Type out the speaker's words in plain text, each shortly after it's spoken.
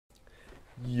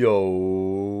Yo,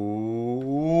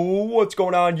 what's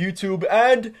going on YouTube?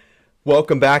 And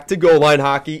welcome back to Goal Line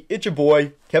Hockey. It's your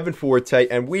boy, Kevin Forte,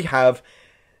 and we have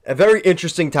a very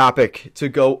interesting topic to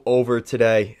go over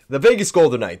today. The Vegas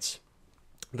Golden Knights.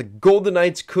 The Golden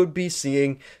Knights could be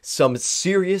seeing some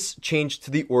serious change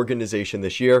to the organization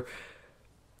this year.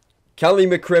 Kelly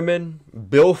McCrimmon,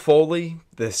 Bill Foley,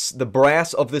 the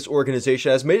brass of this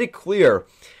organization has made it clear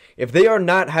if they are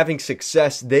not having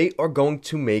success, they are going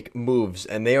to make moves,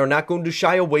 and they are not going to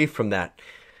shy away from that.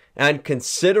 And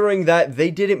considering that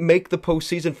they didn't make the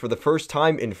postseason for the first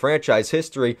time in franchise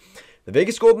history, the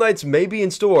Vegas Golden Knights may be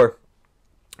in store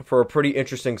for a pretty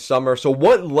interesting summer. So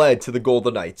what led to the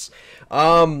Golden Knights?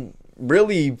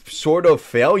 Really sort of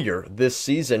failure this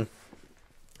season.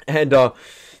 And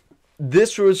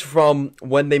this was from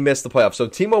when they missed the playoffs. So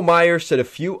Timo Meyer said a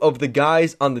few of the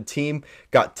guys on the team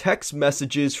got text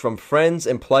messages from friends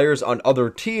and players on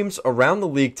other teams around the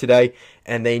league today,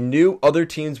 and they knew other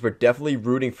teams were definitely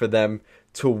rooting for them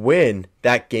to win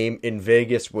that game in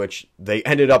Vegas, which they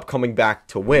ended up coming back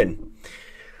to win.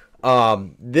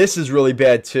 This is really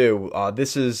bad too.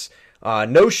 This is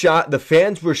no shot. The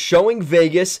fans were showing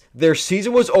Vegas their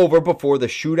season was over before the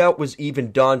shootout was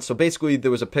even done. So basically,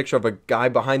 there was a picture of a guy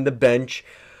behind the bench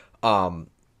in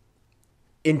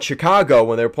Chicago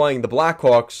when they were playing the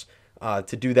Blackhawks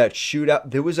to do that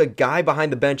shootout. There was a guy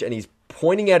behind the bench, and he's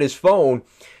pointing at his phone,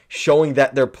 showing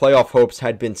that their playoff hopes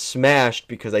had been smashed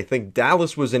because I think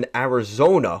Dallas was in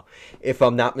Arizona, if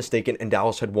I'm not mistaken, and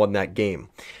Dallas had won that game.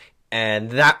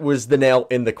 And that was the nail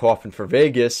in the coffin for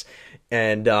Vegas.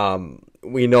 And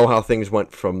we know how things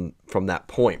went from that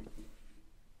point.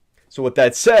 So with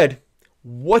that said,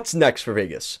 what's next for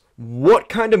Vegas? What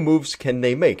kind of moves can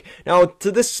they make? Now,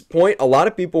 to this point, a lot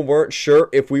of people weren't sure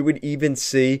if we would even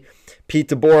see Pete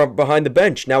DeBoer behind the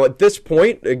bench. Now, at this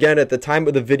point, again, at the time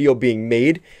of the video being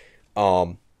made,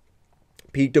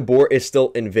 Pete DeBoer is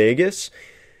still in Vegas.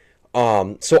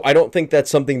 So I don't think that's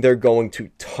something they're going to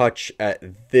touch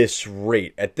at this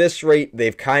rate. At this rate,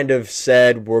 they've kind of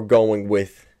said we're going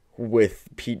with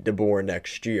Pete DeBoer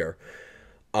next year.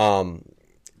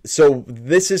 So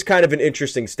this is kind of an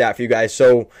interesting stat for you guys.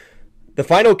 So the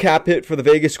final cap hit for the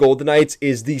Vegas Golden Knights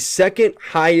is the second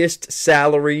highest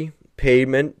salary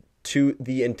payment to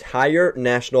the entire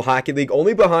National Hockey League,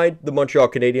 only behind the Montreal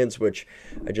Canadiens, which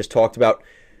I just talked about.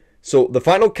 So the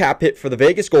final cap hit for the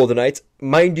Vegas Golden Knights,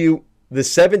 mind you, the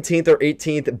 17th or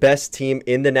 18th best team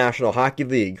in the National Hockey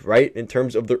League, right, in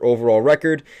terms of their overall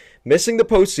record. Missing the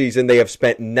postseason, they have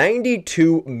spent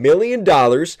 $92 million,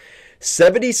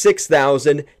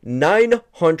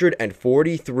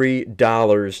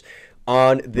 $76,943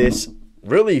 on this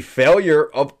really failure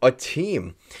of a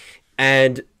team.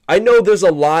 And I know there's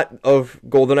a lot of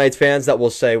Golden Knights fans that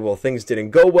will say, well, things didn't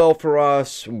go well for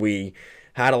us. We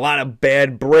had a lot of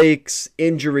bad breaks,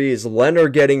 injuries,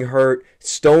 Leonard getting hurt,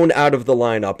 Stone out of the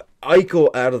lineup,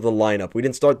 Eichel out of the lineup. We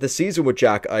didn't start the season with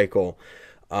Jack Eichel.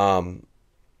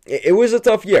 It was a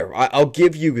tough year. I'll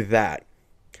give you that.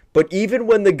 But even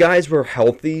when the guys were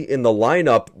healthy in the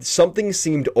lineup, something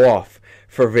seemed off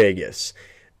for Vegas.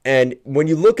 And when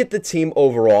you look at the team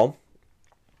overall,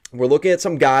 we're looking at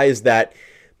some guys that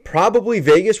probably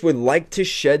Vegas would like to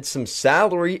shed some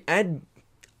salary and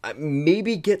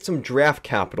maybe get some draft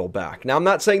capital back. Now, I'm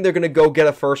not saying they're going to go get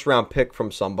a first-round pick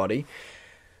from somebody,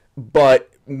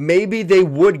 but maybe they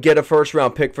would get a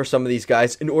first-round pick for some of these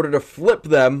guys in order to flip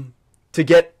them to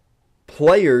get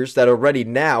players that are ready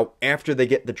now after they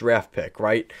get the draft pick,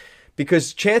 right?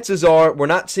 Because chances are we're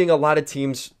not seeing a lot of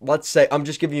teams. Let's say, I'm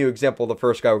just giving you an example of the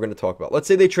first guy we're going to talk about. Let's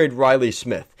say they trade Riley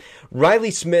Smith. Riley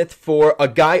Smith for a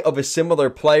guy of a similar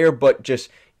player, but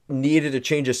just needed a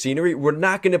change of scenery. We're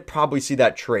not going to probably see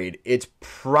that trade. It's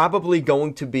probably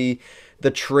going to be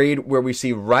the trade where we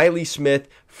see Riley Smith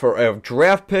for a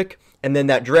draft pick, and then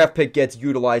that draft pick gets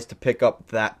utilized to pick up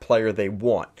that player they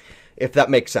want, if that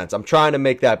makes sense. I'm trying to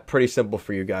make that pretty simple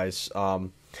for you guys.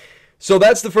 So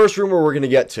that's the first rumor we're going to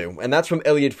get to, and that's from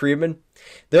Elliot Friedman.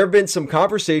 There have been some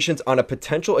conversations on a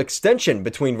potential extension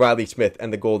between Riley Smith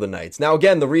and the Golden Knights. Now,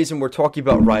 again, the reason we're talking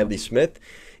about Riley Smith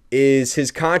is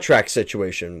his contract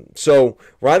situation. So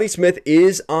Riley Smith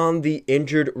is on the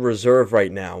injured reserve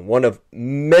right now, one of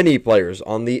many players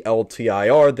on the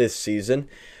LTIR this season.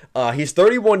 He's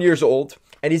 31 years old,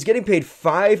 and he's getting paid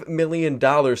 $5 million.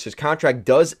 His contract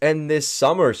does end this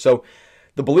summer. So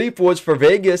the belief was for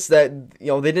Vegas that, you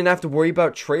know, they didn't have to worry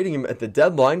about trading him at the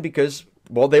deadline because,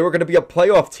 well, they were going to be a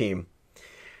playoff team.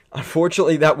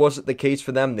 Unfortunately, that wasn't the case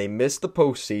for them. They missed the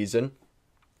postseason.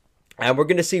 And we're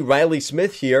going to see Riley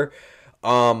Smith here,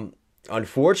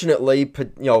 unfortunately,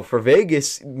 you know, for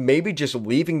Vegas, maybe just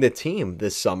leaving the team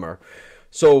this summer.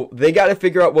 So they got to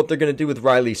figure out what they're going to do with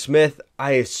Riley Smith.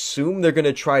 I assume they're going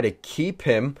to try to keep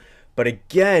him. But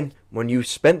again, when you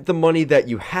spent the money that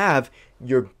you have,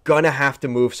 you're going to have to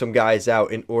move some guys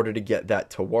out in order to get that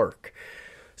to work.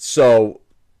 So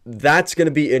that's going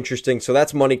to be interesting. So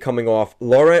that's money coming off.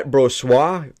 Laurent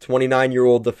Brossoit,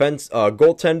 29-year-old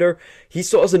goaltender. He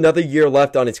still has another year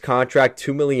left on his contract,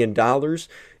 $2 million.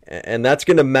 And that's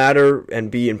going to matter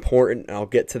and be important. I'll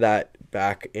get to that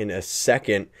back in a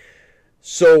second.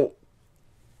 So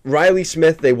Riley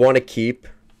Smith, they want to keep.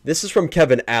 This is from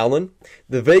Kevin Allen.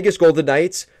 The Vegas Golden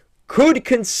Knights could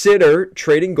consider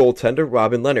trading goaltender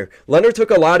Robin Lehner. Lehner took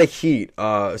a lot of heat,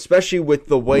 especially with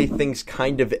the way things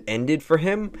kind of ended for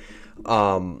him.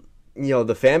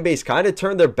 The fan base kind of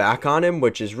turned their back on him,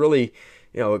 which is really,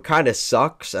 it kind of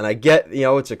sucks. And I get,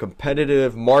 it's a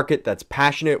competitive market that's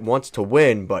passionate, wants to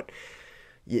win, but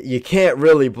you can't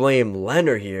really blame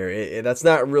Lehner here. That's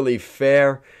not really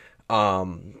fair.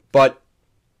 But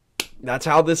that's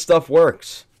how this stuff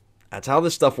works.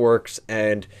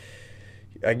 And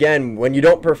again, when you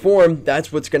don't perform,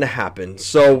 that's what's going to happen.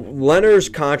 So Lehner's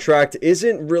contract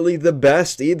isn't really the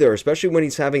best either, especially when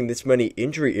he's having this many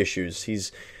injury issues.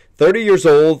 He's 30 years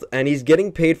old, and he's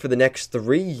getting paid for the next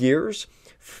 3 years,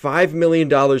 $5 million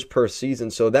per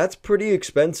season. So that's pretty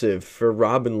expensive for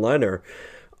Robin Lehner.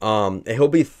 And he'll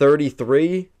be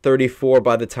 33, 34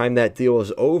 by the time that deal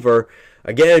is over.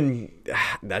 Again,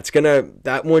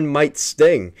 that one might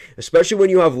sting, especially when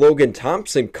you have Logan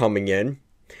Thompson coming in.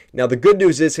 Now, the good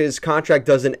news is his contract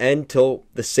doesn't end till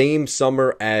the same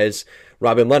summer as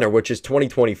Robin Lehner, which is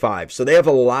 2025. So they have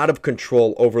a lot of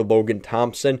control over Logan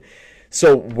Thompson.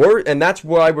 And that's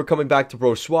why we're coming back to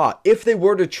Brossoit. If they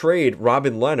were to trade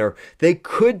Robin Lehner, they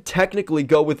could technically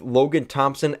go with Logan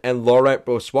Thompson and Laurent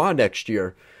Brossoit next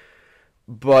year.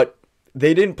 But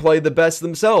they didn't play the best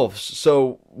themselves,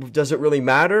 so does it really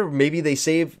matter? Maybe they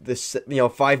save this,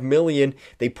 $5 million.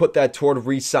 They put that toward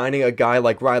re-signing a guy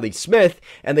like Riley Smith,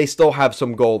 and they still have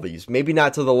some goalies. Maybe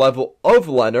not to the level of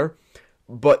Lehner,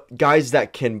 but guys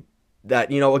again,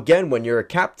 when you're a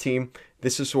cap team,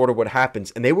 this is sort of what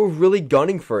happens. And they were really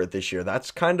gunning for it this year. I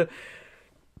think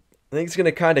it's going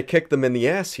to kind of kick them in the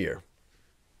ass here.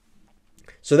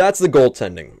 So that's the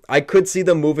goaltending. I could see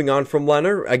them moving on from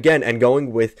Lehner, again, and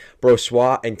going with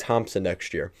Brossoit and Thompson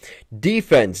next year.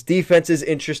 Defense. Defense is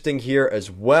interesting here as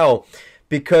well,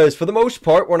 because for the most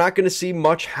part, we're not going to see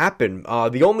much happen.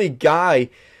 The only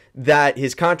guy that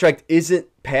his contract isn't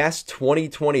past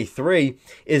 2023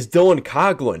 is Dylan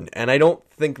Coghlan, and I don't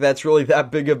think that's really that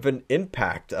big of an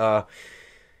impact.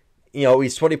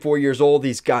 He's 24 years old.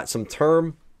 He's got some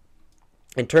term.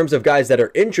 In terms of guys that are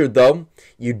injured, though,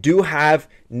 you do have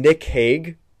Nick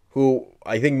Hague, who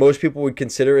I think most people would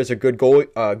consider as a good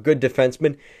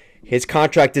defenseman. His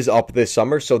contract is up this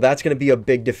summer, so that's going to be a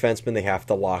big defenseman they have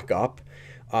to lock up.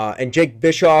 And Jake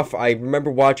Bischoff, I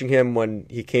remember watching him when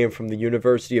he came from the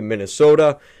University of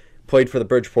Minnesota, played for the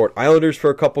Bridgeport Islanders for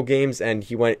a couple games, and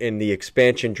he went in the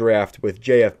expansion draft with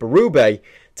J.F. Berube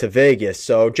to Vegas.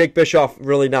 So Jake Bischoff,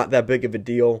 really not that big of a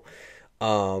deal.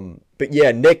 But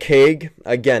yeah, Nick Hague,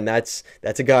 again, that's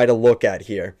a guy to look at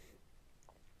here.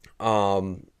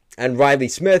 And Riley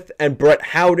Smith and Brett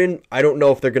Howden. I don't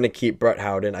know if they're going to keep Brett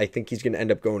Howden. I think he's going to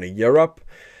end up going to Europe.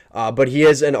 But he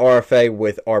is an RFA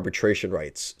with arbitration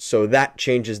rights. So that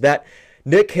changes that.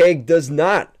 Nick Hague does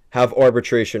not have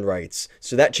arbitration rights.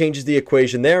 So that changes the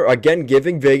equation there. Again,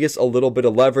 giving Vegas a little bit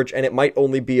of leverage, and it might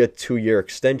only be a 2-year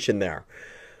extension there.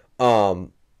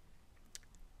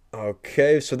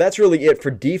 Okay, so that's really it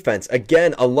for defense.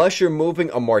 Again, unless you're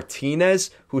moving a Martinez,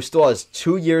 who still has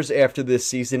 2 years after this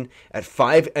season at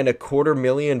 $5.25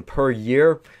 million per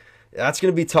year, that's going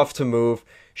to be tough to move.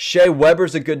 Shea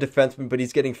Weber's a good defenseman, but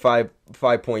he's getting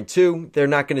 5.2. They're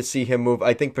not going to see him move.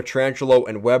 I think Pietrangelo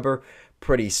and Weber,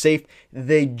 pretty safe.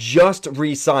 They just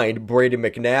re-signed Brady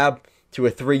McNabb to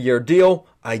a 3-year deal.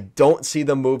 I don't see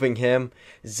them moving him.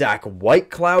 Zach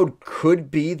Whitecloud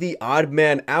could be the odd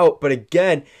man out, but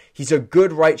again, he's a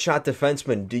good right shot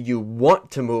defenseman. Do you want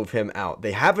to move him out?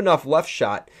 They have enough left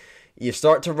shot. You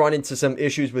start to run into some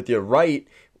issues with your right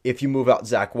if you move out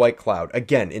Zach Whitecloud.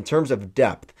 Again, in terms of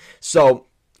depth. So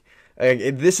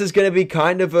this is going to be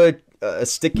kind of a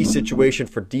sticky situation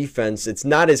for defense. It's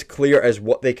not as clear as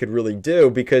what they could really do,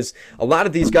 because a lot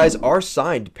of these guys are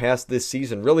signed past this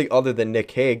season, really, other than Nick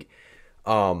Hague.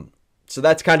 So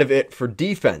that's kind of it for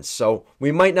defense. So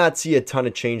we might not see a ton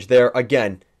of change there.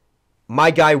 Again, my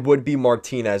guy would be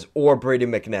Martinez or Brady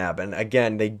McNabb. And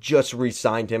again, they just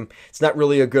re-signed him. It's not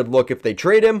really a good look if they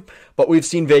trade him, but we've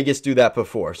seen Vegas do that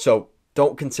before. So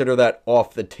don't consider that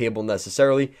off the table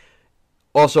necessarily.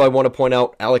 Also, I want to point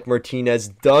out Alec Martinez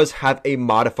does have a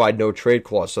modified no-trade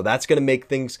clause, so that's going to make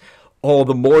things all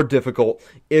the more difficult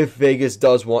if Vegas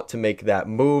does want to make that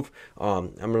move.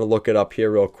 I'm going to look it up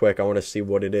here real quick. I want to see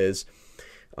what it is.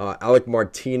 Alec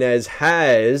Martinez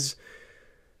has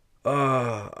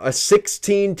a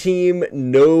 16-team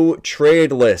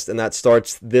no-trade list, and that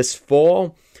starts this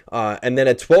fall. And then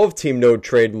a 12-team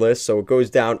no-trade list, so it goes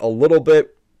down a little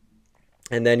bit,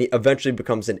 and then eventually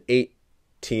becomes an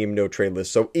 8-team no-trade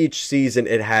list. So each season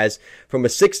it has from a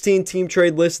 16-team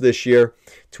trade list this year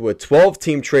to a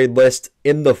 12-team trade list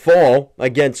in the fall.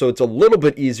 Again, so it's a little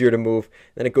bit easier to move.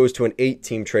 Then it goes to an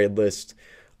 8-team trade list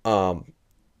in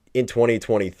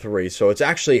 2023. So it's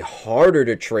actually harder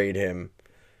to trade him.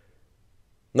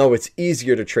 No, it's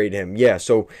easier to trade him. Yeah,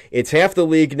 so it's half the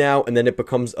league now, and then it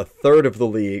becomes a third of the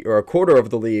league, or a quarter of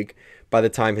the league, by the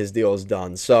time his deal is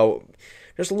done. So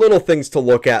there's little things to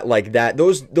look at like that.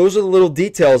 Those are the little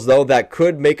details, though, that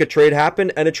could make a trade happen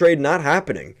and a trade not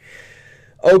happening.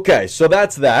 Okay, so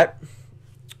that's that.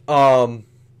 So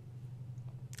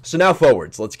now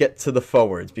forwards. Let's get to the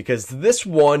forwards, because this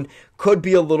one could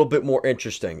be a little bit more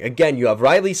interesting. Again, you have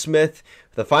Riley Smith,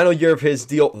 the final year of his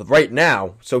deal right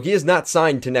now, so he is not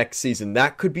signed to next season.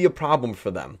 That could be a problem for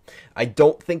them. I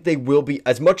don't think they will be,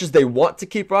 as much as they want to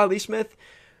keep Riley Smith,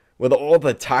 with all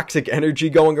the toxic energy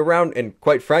going around, and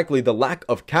quite frankly, the lack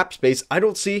of cap space, I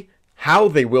don't see how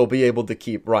they will be able to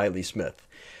keep Riley Smith.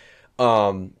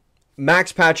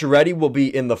 Max Pacioretty will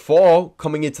be in the fall,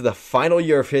 coming into the final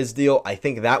year of his deal. I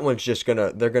think that one's just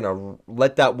they're gonna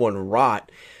let that one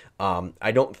rot.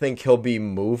 I don't think he'll be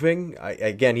moving.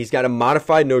 Again, he's got a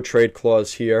modified no-trade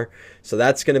clause here, so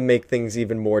that's going to make things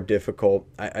even more difficult.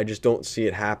 I just don't see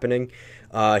it happening.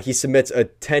 He submits a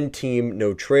 10-team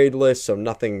no-trade list, so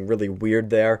nothing really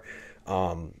weird there.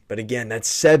 But again,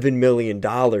 that's $7 million.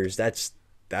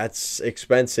 That's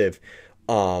expensive.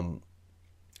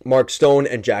 Mark Stone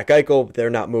and Jack Eichel, they're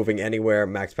not moving anywhere.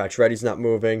 Max Pacioretty's not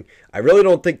moving. I really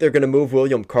don't think they're going to move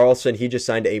William Karlsson. He just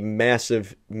signed a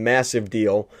massive, massive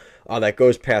deal that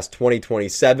goes past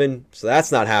 2027, so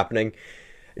that's not happening.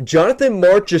 Jonathan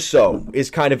Marchessault is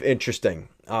kind of interesting.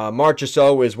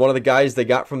 Marchessault is one of the guys they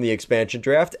got from the expansion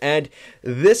draft, and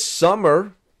this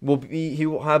summer he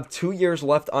will have 2 years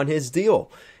left on his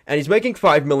deal. And he's making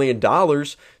 $5 million.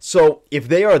 So if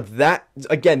they are that,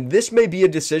 again, this may be a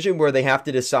decision where they have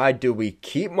to decide, do we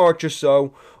keep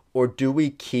Marchessault or do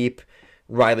we keep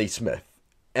Riley Smith?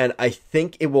 And I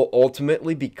think it will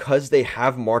ultimately, because they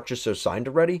have Marchessault signed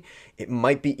already, it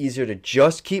might be easier to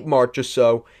just keep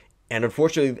Marchessault. And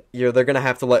unfortunately, they're going to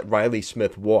have to let Riley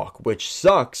Smith walk, which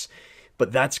sucks.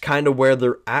 But that's kind of where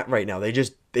they're at right now.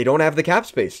 They don't have the cap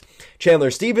space.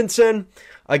 Chandler Stevenson,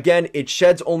 again, it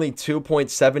sheds only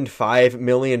 $2.75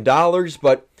 million,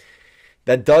 but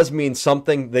that does mean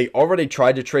something. They already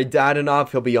tried to trade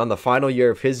Dadonov. He'll be on the final year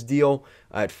of his deal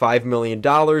at $5 million.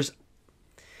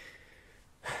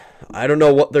 I don't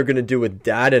know what they're going to do with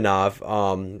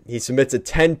Dadonov. He submits a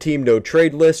 10-team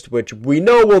no-trade list, which we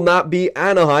know will not be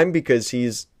Anaheim because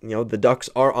the Ducks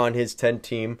are on his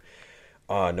 10-team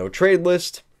no-trade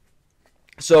list.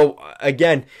 So,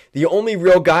 again, the only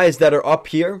real guys that are up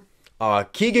here,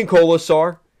 Keegan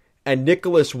Colasar and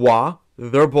Nicholas Waugh,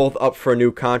 they're both up for a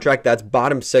new contract. That's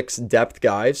bottom 6 depth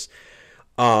guys.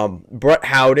 Brett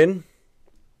Howden,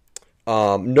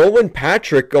 Nolan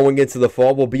Patrick going into the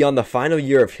fall will be on the final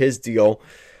year of his deal.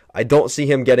 I don't see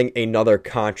him getting another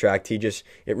contract. It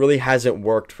really hasn't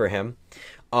worked for him.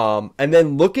 And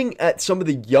then looking at some of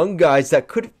the young guys that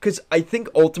could, because I think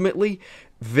ultimately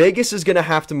Vegas is going to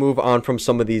have to move on from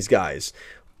some of these guys.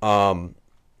 I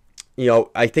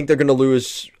think they're going to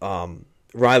lose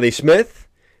Riley Smith.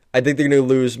 I think they're going to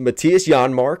lose Matthias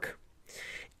Janmark.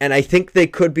 And I think they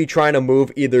could be trying to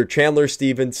move either Chandler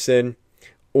Stevenson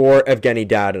or Evgeny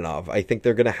Dadonov. I think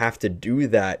they're going to have to do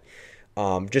that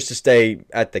just to stay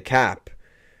at the cap.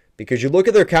 Because you look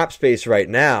at their cap space right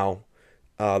now,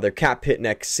 their cap hit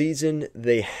next season,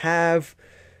 they have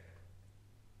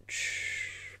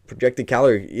projected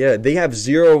salary. Yeah, they have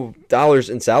 $0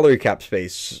 in salary cap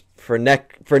space for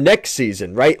next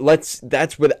season, right?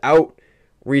 That's without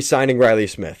re-signing Riley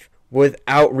Smith,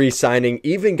 without re-signing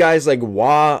even guys like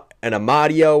Waugh and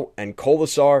Amadio and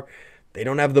Colasar. They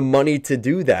don't have the money to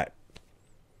do that.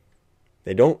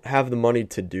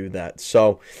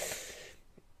 So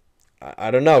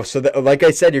I don't know. So like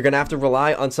I said, you're going to have to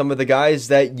rely on some of the guys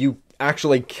that you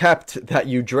actually kept, that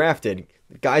you drafted.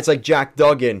 Guys like Jack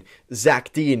Duggan,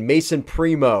 Zach Dean, Mason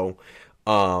Primo,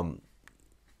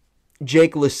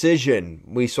 Jake Lecision.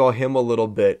 We saw him a little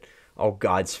bit. Oh,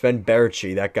 God, Sven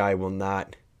Berchi. That guy will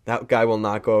not That guy will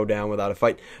not go down without a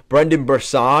fight. Brendan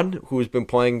Brisson, who's been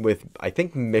playing with, I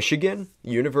think, Michigan,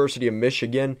 University of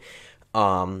Michigan.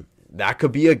 That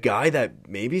could be a guy that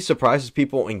maybe surprises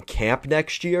people in camp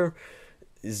next year.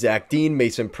 Zach Dean,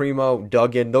 Mason Primo,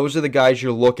 Duggan. Those are the guys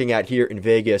you're looking at here in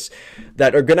Vegas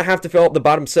that are going to have to fill out the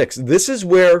bottom six. This is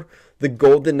where the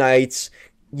Golden Knights,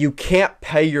 you can't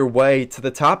pay your way to the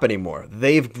top anymore.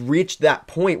 They've reached that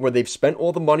point where they've spent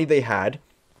all the money they had.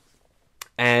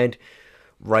 And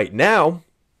right now,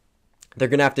 they're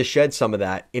going to have to shed some of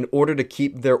that in order to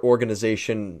keep their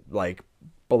organization like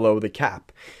below the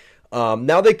cap.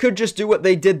 Now they could just do what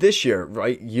they did this year,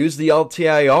 right? Use the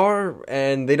LTIR,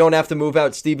 and they don't have to move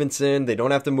out Stevenson. They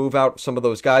don't have to move out some of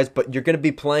those guys, but you're going to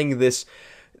be playing this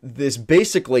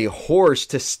basically horse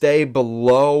to stay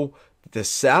below the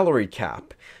salary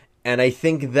cap. And I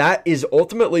think that is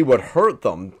ultimately what hurt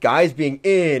them. Guys being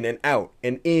in and out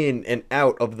and in and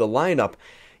out of the lineup.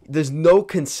 There's no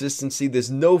consistency. There's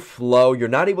no flow. You're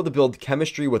not able to build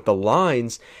chemistry with the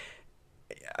lines.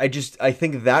 I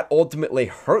think that ultimately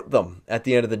hurt them at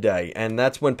the end of the day. And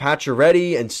that's when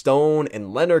Pacioretty and Stone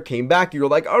and Leonard came back. You were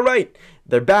like, all right,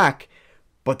 they're back,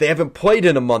 but they haven't played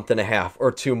in a month and a half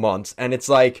or 2 months. And it's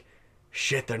like,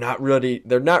 shit, they're not really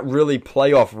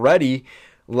playoff ready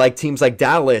like teams like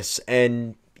Dallas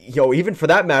and, even for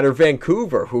that matter,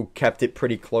 Vancouver, who kept it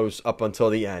pretty close up until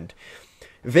the end.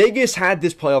 Vegas had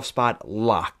this playoff spot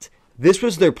locked. This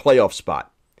was their playoff spot.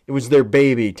 It was their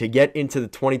baby to get into the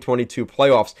 2022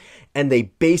 playoffs, and they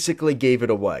basically gave it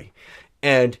away.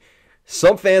 And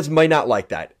some fans might not like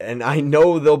that, and I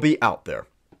know they'll be out there.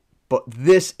 But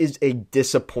this is a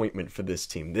disappointment for this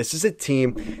team. This is a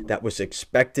team that was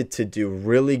expected to do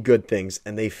really good things,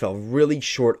 and they fell really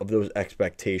short of those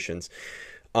expectations.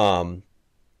 So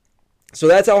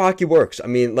that's how hockey works. I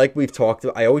mean, like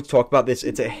I always talk about this,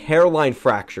 it's a hairline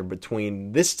fracture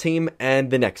between this team and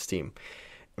the next team.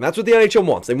 And that's what the NHL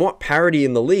wants. They want parity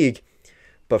in the league.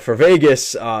 But for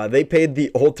Vegas, they paid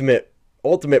the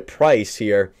ultimate price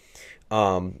here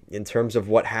in terms of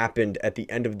what happened at the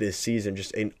end of this season.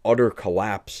 Just an utter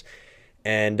collapse.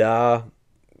 And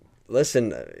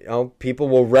listen, people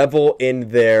will revel in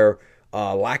their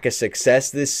lack of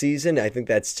success this season. I think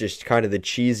that's just kind of the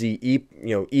cheesy,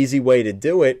 easy way to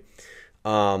do it.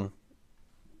 But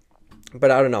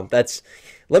I don't know.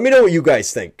 Let me know what you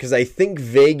guys think, because I think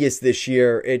Vegas this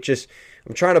year,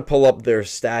 I'm trying to pull up their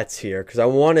stats here, because I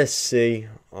want to see,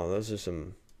 those are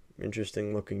some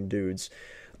interesting looking dudes.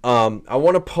 I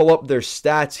want to pull up their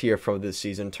stats here from this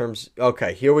season.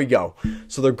 Okay, here we go.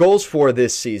 So their goals for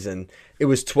this season, it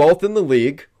was 12th in the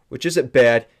league, which isn't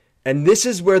bad, and this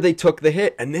is where they took the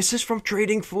hit, and this is from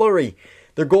trading Fleury.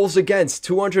 Their goals against,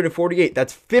 248,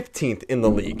 that's 15th in the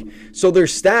league. So their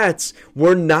stats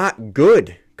were not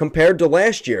good compared to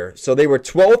last year. So they were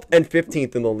 12th and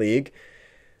 15th in the league.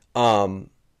 And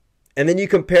then you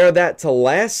compare that to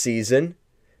last season.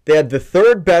 They had the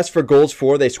third best for goals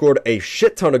for. They scored a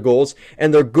shit ton of goals.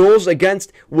 And their goals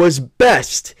against was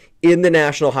best in the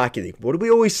National Hockey League. What do we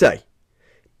always say?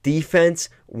 Defense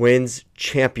wins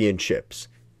championships.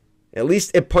 At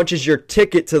least it punches your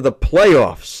ticket to the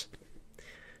playoffs.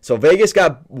 So Vegas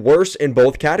got worse in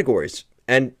both categories.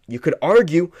 And you could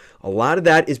argue a lot of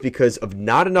that is because of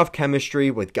not enough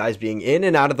chemistry with guys being in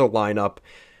and out of the lineup.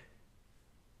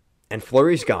 And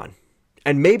Fleury's gone.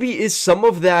 And maybe is some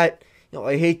of that,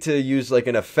 I hate to use like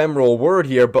an ephemeral word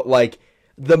here, but like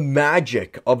the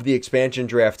magic of the expansion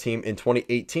draft team in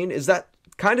 2018, is that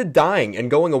kind of dying and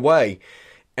going away.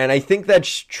 And I think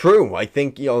that's true. I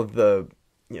think,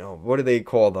 what do they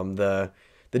call them? The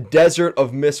desert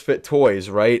of misfit toys,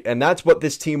 right? And that's what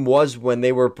this team was when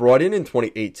they were brought in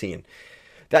 2018.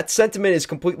 That sentiment is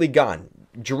completely gone.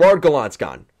 Gerard Gallant's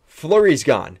gone. Fleury's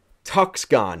gone. Tuck's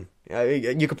gone.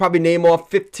 You could probably name off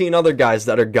 15 other guys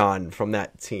that are gone from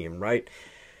that team, right?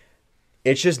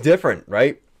 It's just different,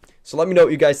 right? So let me know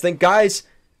what you guys think. Guys,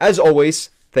 as always,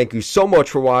 thank you so much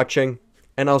for watching,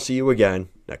 and I'll see you again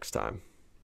next time.